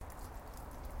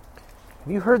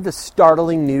Have you heard the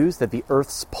startling news that the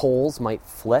Earth's poles might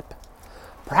flip?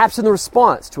 Perhaps in the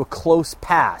response to a close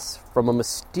pass from a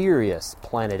mysterious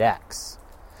Planet X.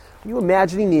 Are you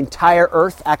imagining the entire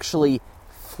Earth actually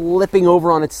flipping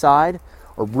over on its side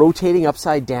or rotating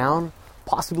upside down,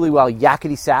 possibly while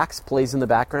Yakety Sax plays in the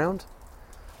background?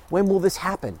 When will this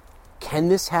happen? Can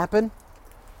this happen?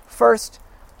 First,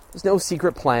 there's no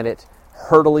secret planet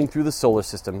hurtling through the solar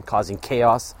system causing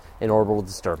chaos and orbital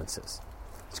disturbances.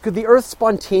 So could the Earth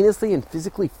spontaneously and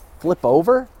physically flip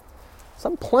over?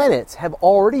 Some planets have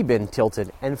already been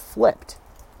tilted and flipped.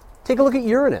 Take a look at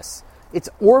Uranus. Its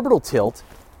orbital tilt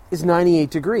is 98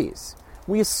 degrees.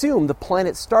 We assume the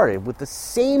planet started with the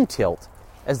same tilt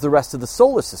as the rest of the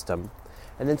solar system,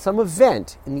 and then some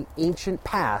event in the ancient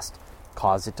past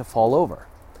caused it to fall over.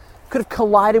 It could have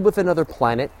collided with another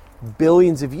planet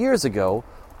billions of years ago,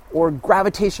 or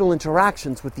gravitational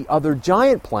interactions with the other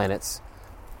giant planets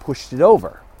pushed it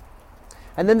over.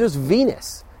 And then there's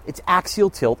Venus. Its axial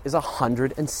tilt is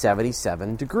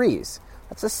 177 degrees.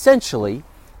 That's essentially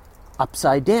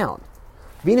upside down.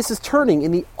 Venus is turning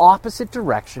in the opposite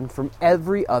direction from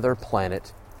every other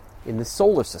planet in the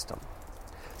solar system.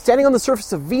 Standing on the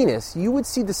surface of Venus, you would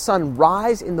see the sun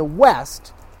rise in the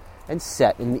west and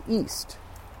set in the east.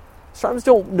 Astronomers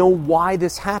don't know why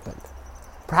this happened.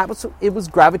 Perhaps it was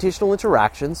gravitational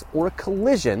interactions or a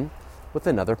collision with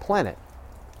another planet.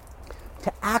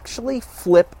 To actually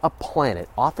flip a planet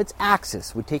off its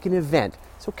axis would take an event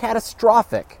so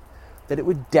catastrophic that it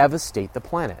would devastate the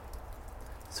planet.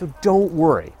 So don't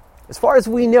worry. As far as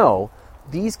we know,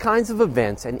 these kinds of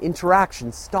events and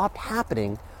interactions stopped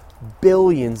happening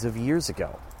billions of years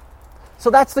ago.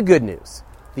 So that's the good news.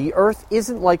 The Earth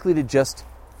isn't likely to just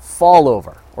fall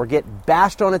over or get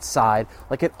bashed on its side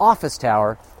like an office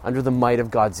tower under the might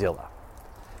of Godzilla.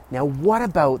 Now, what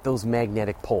about those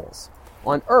magnetic poles?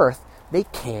 On Earth, they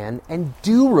can and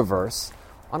do reverse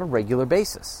on a regular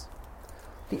basis.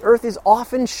 The Earth is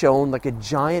often shown like a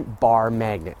giant bar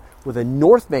magnet with a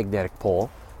north magnetic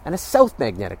pole and a south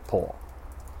magnetic pole.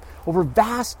 Over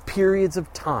vast periods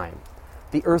of time,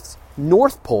 the Earth's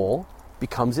north pole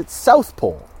becomes its south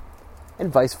pole,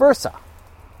 and vice versa.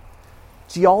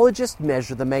 Geologists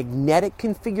measure the magnetic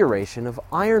configuration of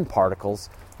iron particles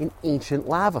in ancient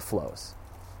lava flows.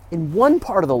 In one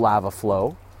part of the lava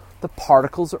flow, the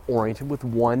particles are oriented with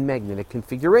one magnetic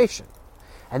configuration,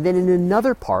 and then in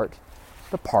another part,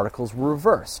 the particles were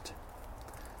reversed.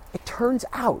 It turns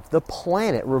out the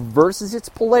planet reverses its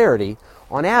polarity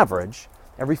on average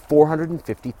every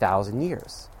 450,000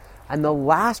 years, and the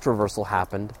last reversal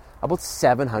happened about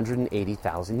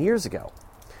 780,000 years ago,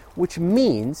 which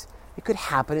means it could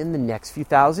happen in the next few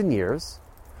thousand years,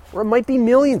 or it might be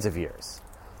millions of years.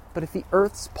 But if the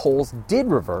Earth's poles did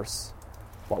reverse,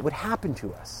 what would happen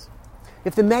to us?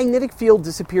 If the magnetic field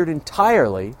disappeared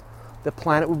entirely, the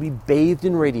planet would be bathed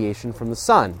in radiation from the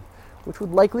sun, which would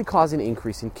likely cause an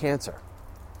increase in cancer.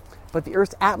 But the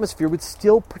Earth's atmosphere would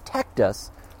still protect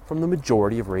us from the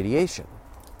majority of radiation.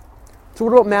 So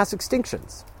what about mass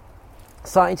extinctions?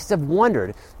 Scientists have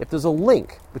wondered if there's a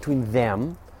link between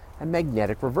them and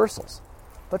magnetic reversals.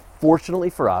 But fortunately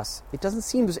for us, it doesn't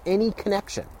seem there's any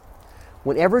connection.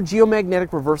 Whenever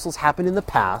geomagnetic reversals happened in the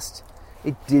past,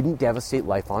 it didn't devastate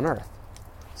life on Earth.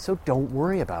 So don't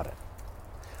worry about it.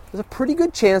 There's a pretty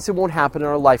good chance it won't happen in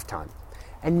our lifetime,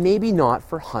 and maybe not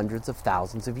for hundreds of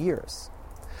thousands of years.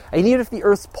 And even if the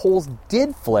Earth's poles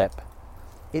did flip,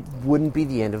 it wouldn't be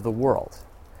the end of the world.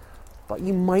 But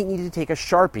you might need to take a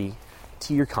Sharpie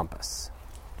to your compass.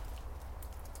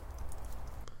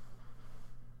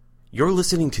 You're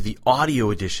listening to the audio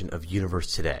edition of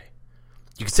Universe Today.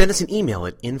 You can send us an email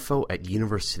at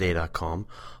info@universetoday.com,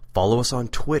 follow us on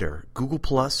Twitter, Google+,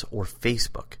 or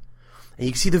Facebook, and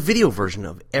you can see the video version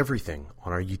of everything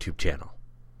on our YouTube channel.